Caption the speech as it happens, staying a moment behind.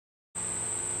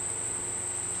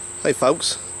Hey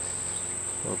folks,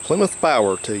 well, Plymouth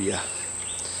Power to you.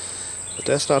 But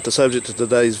that's not the subject of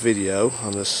today's video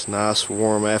on this nice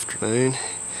warm afternoon.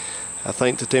 I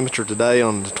think the temperature today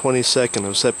on the 22nd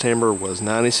of September was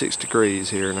 96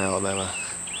 degrees here in Alabama.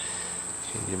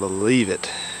 Can you believe it?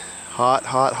 Hot,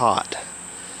 hot, hot.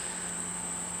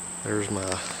 There's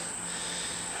my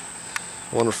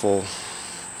wonderful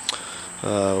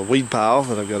weed pile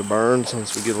that I've got to burn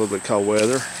since we get a little bit cold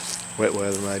weather, wet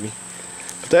weather maybe.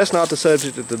 But that's not the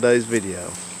subject of today's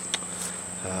video.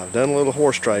 I've done a little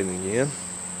horse trading again,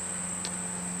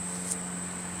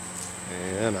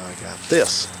 and I got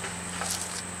this.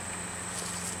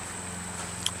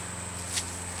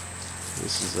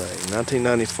 This is a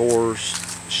 1994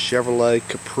 Chevrolet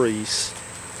Caprice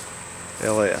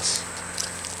LS.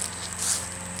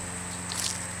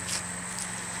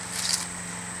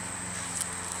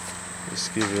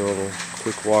 Just give you a little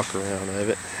quick walk around of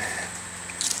it.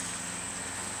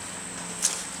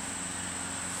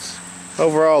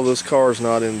 Overall, this car is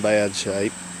not in bad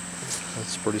shape.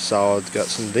 It's pretty solid. It's got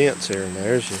some dents here and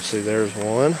there. As you can see, there's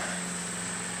one.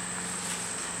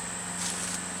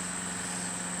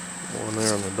 One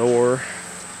there on the door.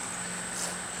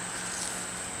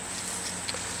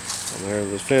 And there,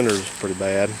 the fender's pretty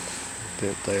bad.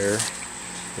 Dent there.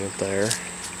 Dent there.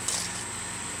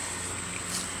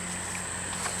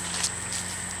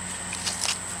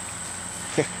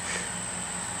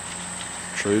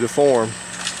 True to form.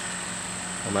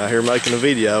 I'm out here making a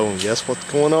video, and guess what's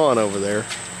going on over there?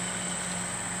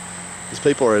 These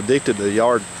people are addicted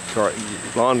to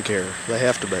lawn care. They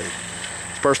have to be.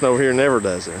 This person over here never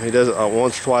does it. He does it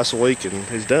once or twice a week and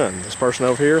he's done. This person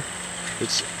over here,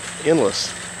 it's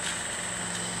endless.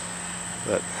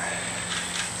 But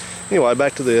anyway,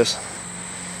 back to this.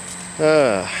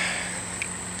 I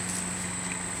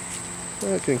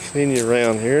can continue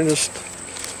around here and just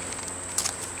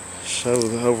show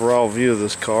the overall view of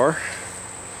this car.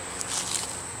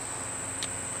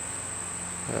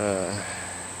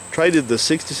 Traded the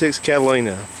 '66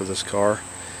 Catalina for this car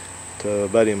to a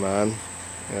buddy of mine,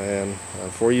 and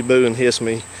before you boo and hiss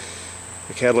me,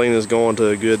 the Catalina is going to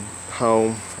a good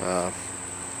home.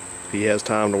 He has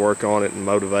time to work on it and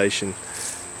motivation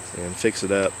and fix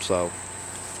it up, so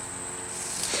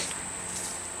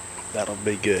that'll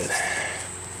be good.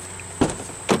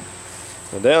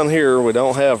 Now down here we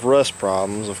don't have rust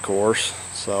problems, of course,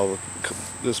 so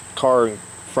this car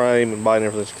frame and body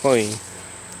and everything's clean,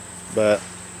 but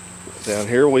down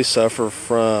here we suffer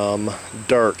from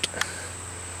dirt.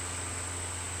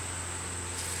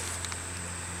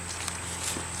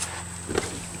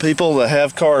 People that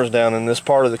have cars down in this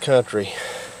part of the country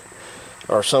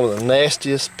are some of the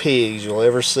nastiest pigs you'll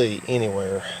ever see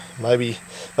anywhere. Maybe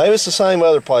it's the same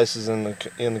other places in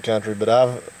the country,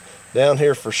 but down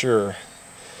here for sure.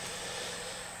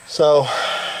 So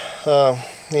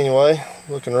anyway,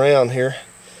 looking around here,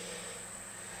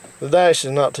 the dash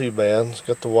is not too bad. It's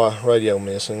got the radio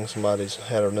missing. Somebody's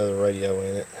had another radio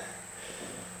in it.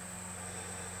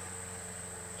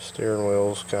 Steering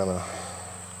wheel's kind of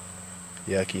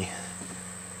yucky.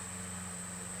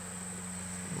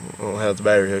 I don't have the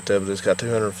battery hooked up, but it's got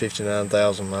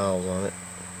 259,000 miles on it.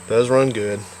 Does run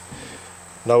good.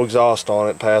 No exhaust on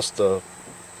it past the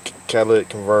catalytic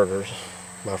converters.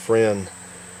 My friend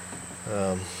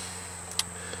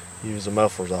used the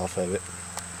mufflers off of it.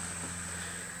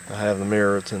 I have the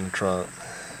mirror, it's in the trunk.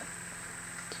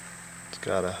 It's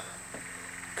got a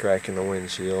crack in the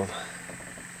windshield.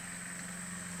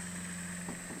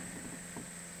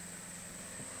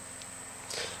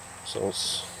 So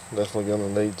it's definitely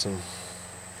going to need some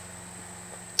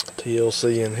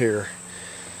TLC in here.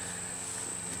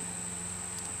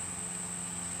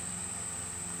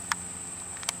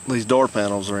 These door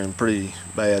panels are in pretty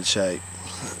bad shape,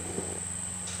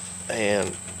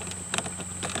 and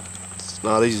it's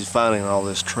not easy finding all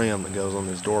this trim that goes on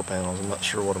these door panels. I'm not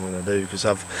sure what I'm going to do, because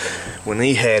when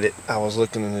he had it, I was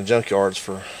looking in the junkyards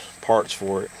for parts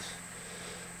for it,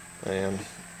 and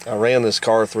I ran this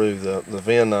car through the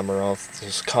VIN number off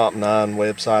this Comp9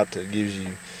 website that gives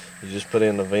you just put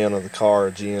in the VIN of the car,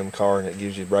 a GM car, and it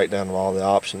gives you a breakdown of all the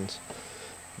options.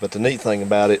 But the neat thing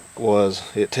about it was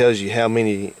it tells you how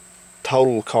many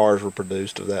total cars were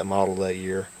produced of that model that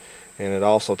year, and it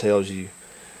also tells you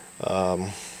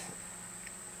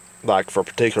like for a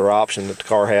particular option that the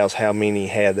car has, how many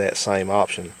had that same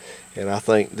option. And I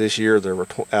think this year there were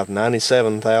out of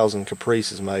 97,000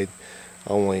 Caprices made,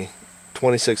 only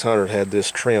 2,600 had this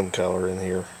trim color in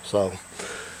here. So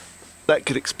that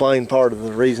could explain part of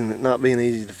the reason it not being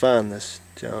easy to find this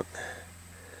junk.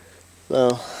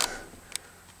 So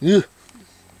yeah,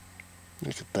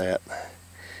 look at that.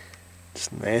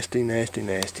 It's nasty, nasty,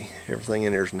 nasty. Everything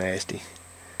in there is nasty.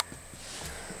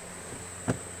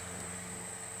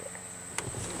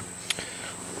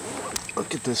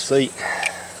 Look at this seat.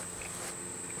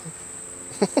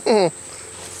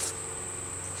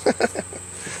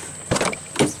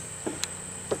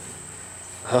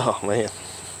 Oh man,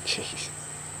 jeez.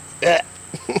 Yeah.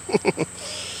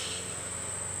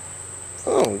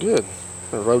 Oh, good.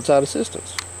 Roadside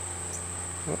assistance.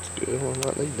 That's good. We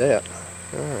might need that.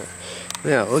 All right.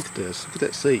 Now look at this. Look at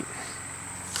that seat.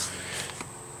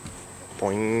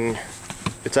 Boing.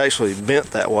 It's actually bent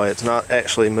that way. It's not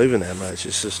actually moving that much.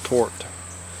 It's just torqued.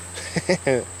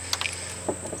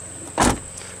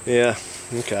 Yeah.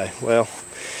 Okay. Well.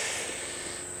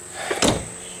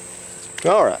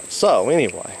 All right. So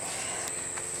anyway,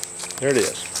 there it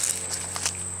is.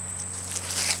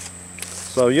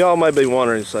 So y'all may be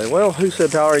wondering and say, well, who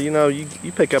said, Tyler, you know, you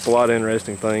pick up a lot of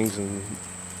interesting things, and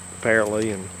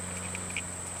apparently, and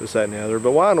this, that, and the other,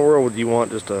 but why in the world would you want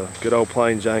just a good old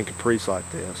plain Jane Caprice like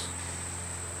this?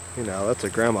 You know, that's a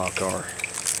grandma car.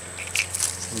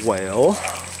 Well,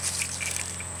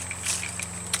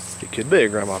 it could be a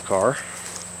grandma car,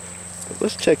 but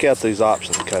let's check out these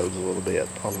option codes a little bit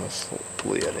on this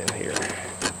lid in here.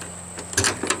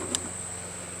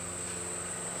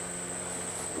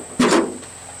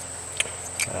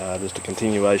 Just a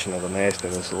continuation of the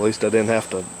nastiness. At least I didn't have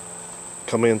to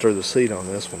come in through the seat on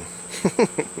this one.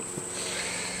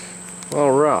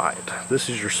 Alright, this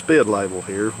is your SPID label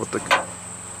here. What the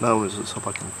known as, let's hope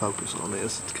I can focus on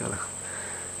this. It's got a,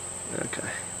 okay,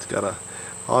 it's got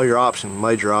all your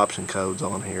major option codes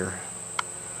on here.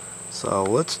 So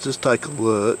let's just take a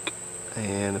look,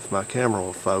 and if my camera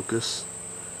will focus.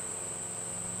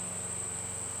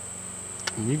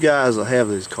 You guys that have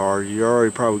these cars, you're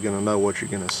already probably going to know what you're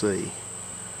going to see,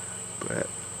 but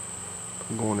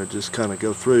I'm going to just kind of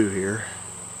go through here.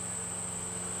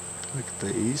 Look at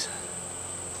these.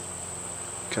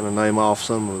 Kind of name off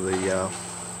some of the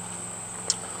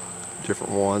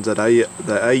different ones. The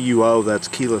AUO, that's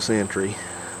keyless entry.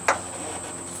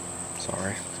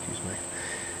 Sorry, excuse me.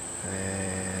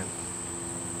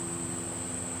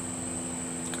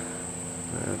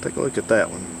 And take a look at that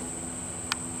one.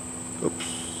 Oops.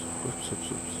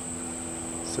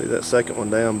 See that second one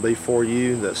down,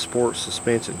 B4U, that sports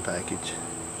suspension package.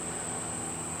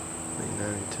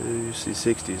 V92,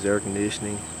 C60's air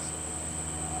conditioning.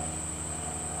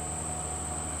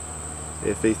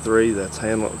 FE3, that's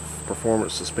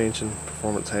performance suspension,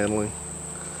 performance handling.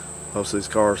 Most of these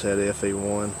cars had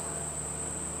FE1.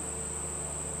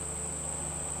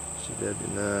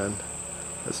 GW9,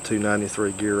 that's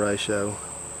 293 gear ratio.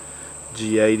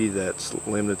 G80, that's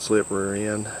limited slip rear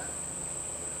end.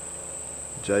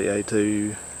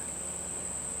 JA2,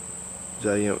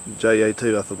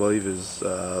 I believe, is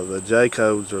the J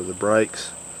codes are the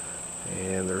brakes,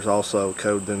 and there's also a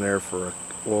code in there for a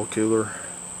oil cooler,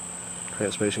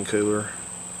 transmission cooler.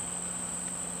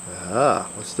 Ah,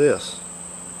 what's this?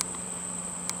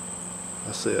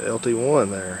 I see a LT1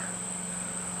 there.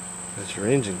 That's your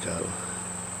engine code.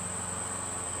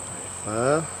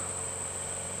 5.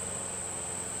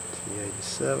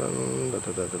 T87,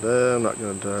 I'm not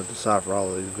going to decipher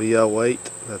all of these. VO8,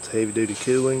 that's heavy duty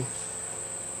cooling.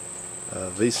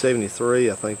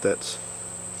 V73, I think that's,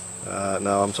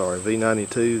 no, I'm sorry,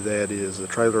 V92, that is the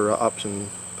trailer option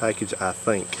package, I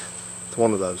think. It's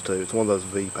one of those two, it's one of those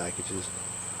V packages.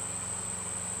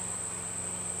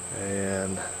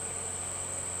 And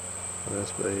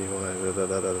SB,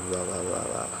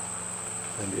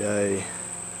 NBA,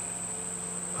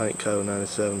 paint code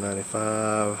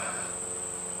 9795.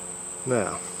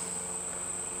 Now,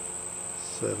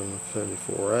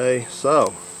 774A.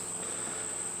 So,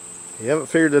 you haven't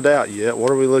figured it out yet. What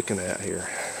are we looking at here?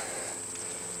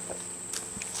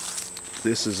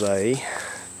 This is a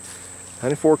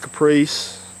 94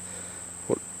 Caprice.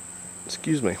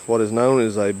 What is known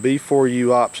as a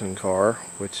B4U option car,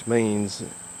 which means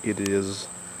it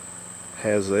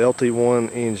has the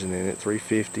LT1 engine in it,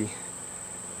 350.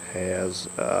 Has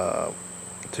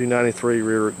 293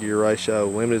 rear gear ratio,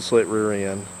 limited slip rear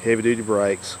end, heavy duty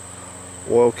brakes,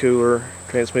 oil cooler,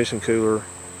 transmission cooler,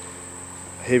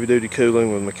 heavy duty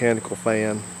cooling with mechanical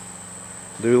fan,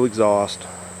 dual exhaust,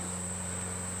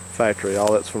 factory,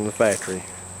 all that's from the factory.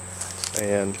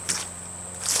 And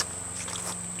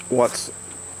what's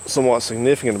somewhat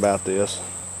significant about this,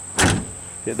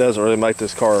 it doesn't really make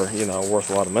this car, you know, worth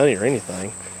a lot of money or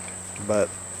anything, but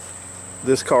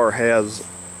this car has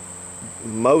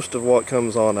most of what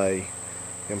comes on a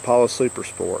Impala Super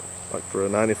Sport, like for a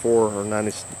 94 or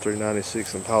 90 through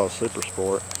 96 Impala Super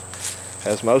Sport.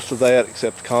 Has most of that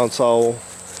except the console,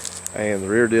 and the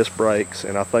rear disc brakes,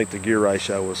 and I think the gear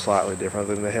ratio was slightly different.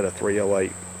 I think they had a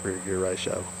 308 rear gear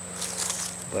ratio,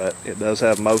 but it does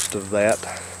have most of that.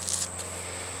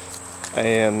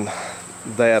 And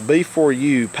that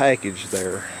B4U package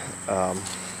there,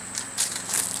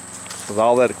 with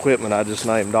all that equipment I just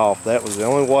named off, that was the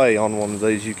only way on one of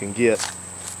these you can get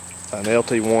an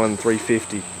LT1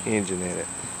 350 engine in it.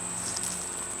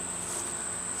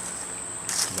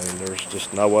 I mean, there's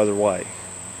just no other way.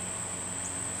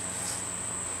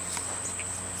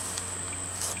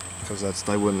 Because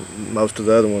they wouldn't, most of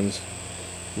the other ones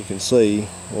you can see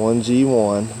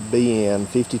 1G1 BN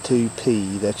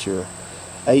 52P, that's your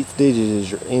 8th digit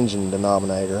is your engine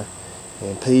denominator,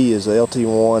 and P is the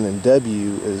LT1 and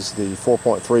W is the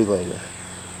 4.3 liter.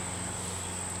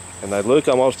 And they look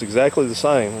almost exactly the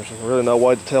same. There's really no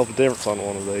way to tell the difference on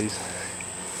one of these.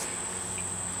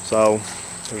 So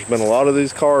there's been a lot of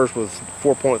these cars with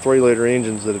 4.3 liter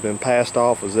engines that have been passed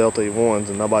off as LT1s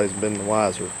and nobody's been the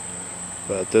wiser.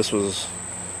 But this was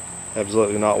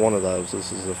absolutely not one of those.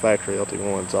 This is a factory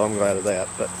LT1, so I'm glad of that.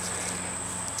 But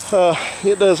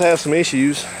it does have some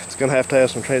issues. It's going to have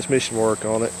some transmission work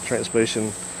on it.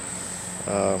 Transmission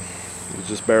is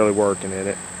just barely working in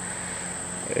it.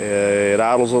 It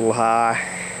idles a little high.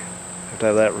 Have to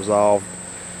have that resolved.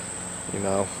 You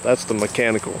know, that's the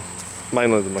mechanical,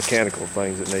 mainly the mechanical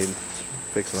things that need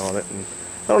fixing on it. And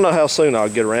I don't know how soon I'll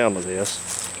get around to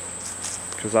this,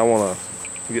 because I want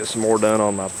to get some more done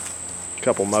on my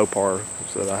couple Mopars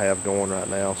that I have going right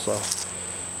now. So,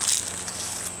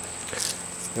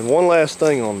 and one last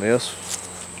thing on this,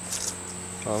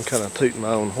 I'm kind of tooting my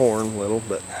own horn a little,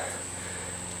 but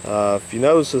if you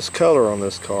notice this color on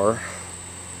this car,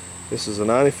 this is a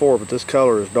 94, but this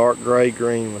color is dark gray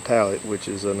green metallic, which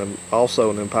is also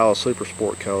an Impala Super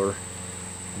Sport color,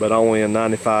 but only in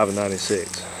 95 and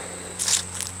 96.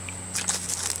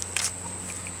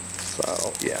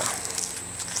 So yeah,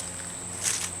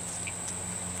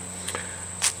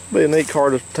 be a neat car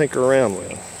to tinker around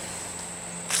with.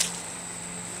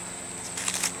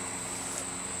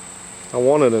 I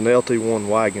wanted an LT1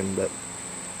 wagon, but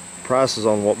prices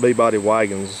on what B-body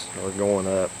wagons are going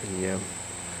up again.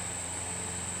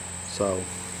 So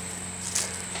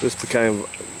this became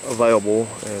available,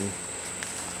 and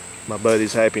my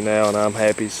buddy's happy now and I'm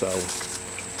happy, so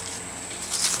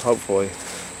hopefully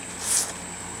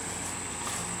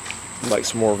make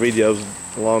some more videos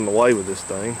along the way with this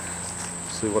thing,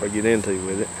 see what I get into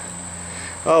with it.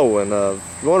 Oh, and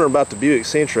if you're wondering about the Buick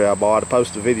Century I bought, I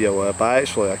posted a video up. I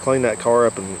cleaned that car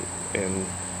up and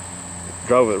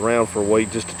drove it around for a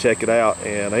week just to check it out,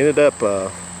 and I ended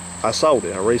up I sold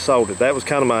it. I resold it. That was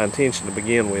kind of my intention to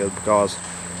begin with, because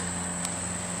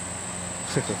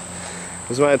it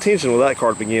was my intention with that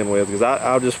car to begin with, because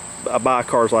I buy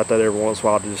cars like that every once in a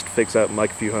while to just fix up and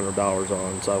make a few $100s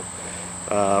on. So,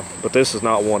 but this is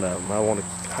not one of them. I want to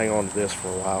hang on to this for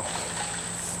a while,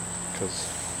 because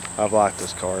I've liked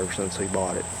this car ever since he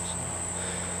bought it.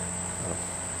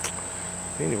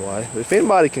 So, anyway, if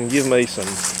anybody can give me some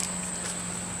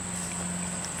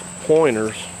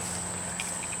pointers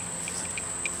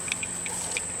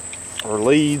or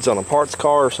leads on a parts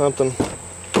car or something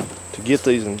to get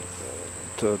these and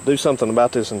to do something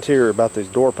about this interior, about these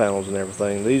door panels and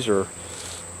everything.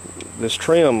 This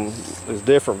trim is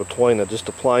different between just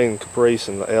a plain Caprice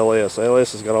and the LS. The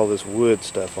LS has got all this wood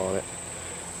stuff on it,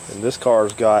 and this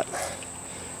car's got,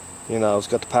 you know, it's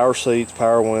got the power seats,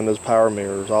 power windows, power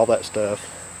mirrors, all that stuff.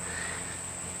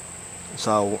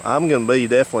 So I'm going to be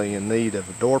definitely in need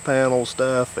of door panel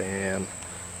stuff, and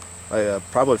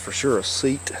probably for sure a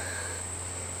seat.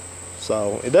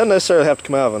 So it doesn't necessarily have to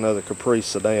come out of another Caprice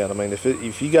sedan. I mean, if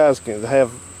you guys can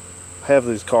have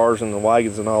these cars and the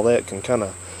wagons and all that, can kind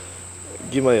of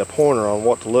give me a pointer on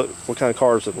what kind of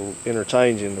cars that will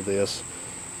interchange into this,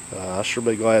 I sure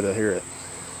be glad to hear it.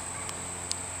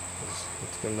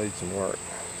 It's going to need some work.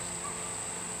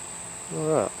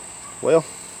 Alright, well,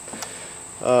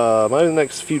 maybe the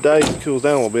next few days it cools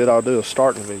down a little bit, I'll do a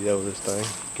starting video of this thing.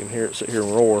 You can hear it sit here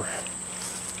and roar.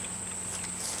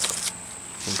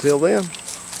 Until then,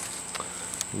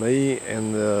 me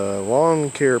and the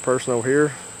lawn care person over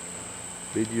here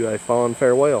bid you a fond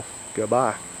farewell.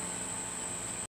 Goodbye.